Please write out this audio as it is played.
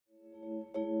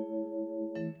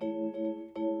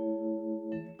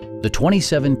The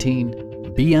 2017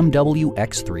 BMW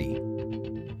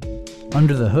X3.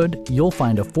 Under the hood, you'll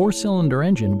find a 4-cylinder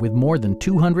engine with more than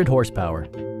 200 horsepower,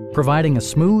 providing a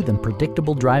smooth and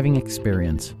predictable driving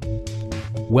experience.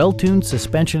 Well-tuned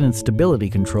suspension and stability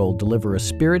control deliver a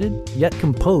spirited yet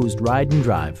composed ride and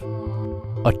drive.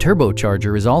 A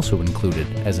turbocharger is also included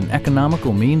as an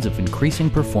economical means of increasing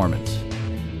performance.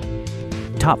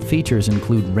 Top features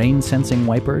include rain-sensing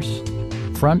wipers,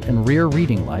 front and rear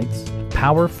reading lights,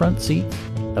 power front seats,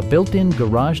 a built-in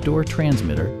garage door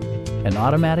transmitter, an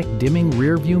automatic dimming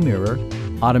rear-view mirror,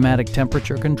 automatic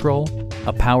temperature control,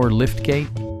 a power liftgate,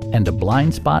 and a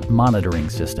blind spot monitoring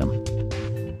system.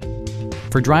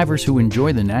 For drivers who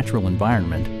enjoy the natural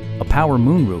environment, a power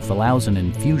moonroof allows an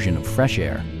infusion of fresh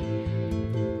air.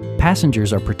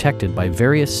 Passengers are protected by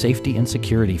various safety and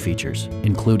security features,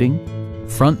 including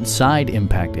front and side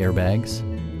impact airbags,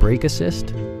 brake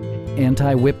assist,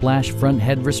 anti-whiplash front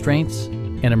head restraints,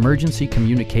 an emergency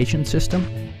communication system,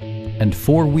 and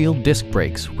 4-wheel disc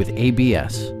brakes with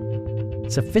ABS.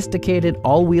 Sophisticated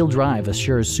all-wheel drive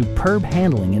assures superb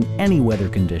handling in any weather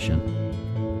condition.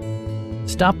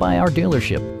 Stop by our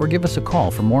dealership or give us a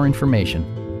call for more information.